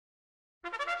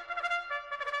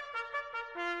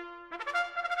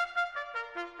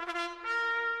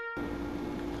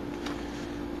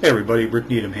Hey everybody, Rick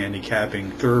Needham handicapping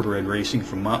thoroughbred racing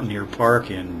from Mountaineer Park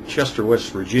in Chester,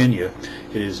 West Virginia.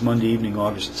 It is Monday evening,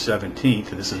 August 17th,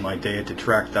 and this is my day at the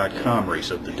track.com race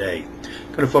of the day.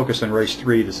 I'm going to focus on race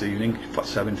 3 this evening,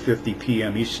 7:50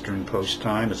 p.m. Eastern Post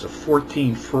Time. It's a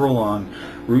 14-furlong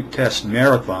route test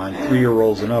marathon,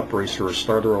 3-year-olds and up race for a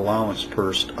starter allowance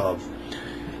purse of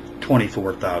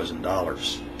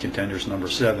 $24,000. Contenders number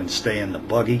 7, Stay in the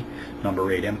Buggy,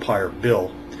 number 8, Empire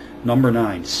Bill, number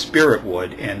 9,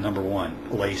 Spiritwood, and number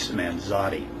 1, Lace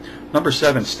Manzotti. Number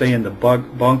 7, Stay in the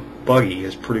Buggy,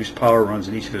 has produced power runs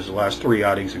in each of his last 3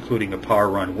 outings, including a power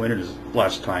run win in his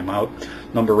last time out.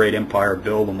 Number 8, Empire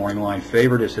Bill, the morning line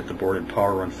favorite, has hit the board in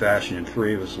power run fashion in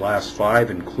 3 of his last 5,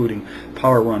 including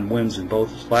power run wins in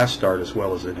both his last start as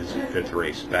well as in his 5th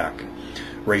race back.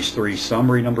 Race 3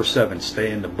 summary: number 7,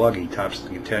 Stay in the Buggy, tops the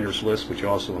contenders list, which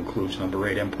also includes number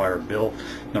 8, Empire Bill,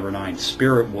 number 9,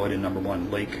 Spiritwood, and number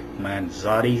 1, Lake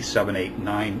Manzotti,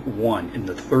 7891 in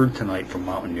the 3rd tonight from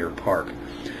Mountaineer Park.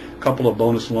 A couple of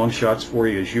bonus long shots for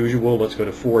you as usual. Let's go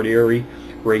to Fort Erie.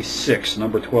 Race 6,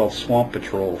 number 12, Swamp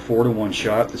Patrol, 4-to-1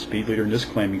 shot, the speed leader in this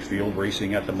claiming field,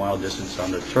 racing at the mile distance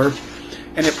on the turf.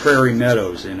 And at Prairie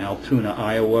Meadows in Altoona,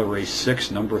 Iowa, race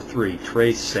 6, number 3,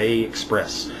 Trace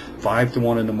Express,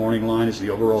 5-to-1 in the morning line, is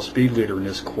the overall speed leader in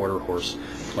this quarter horse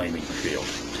claiming field.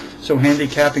 So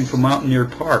handicapping from Mountaineer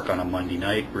Park on a Monday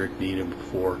night, Rick Needham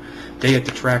for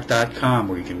dayatthetrack.com,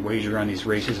 where you can wager on these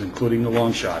races, including the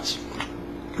long shots.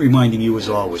 Reminding you as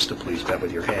always to please bet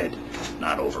with your head,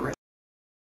 not over it.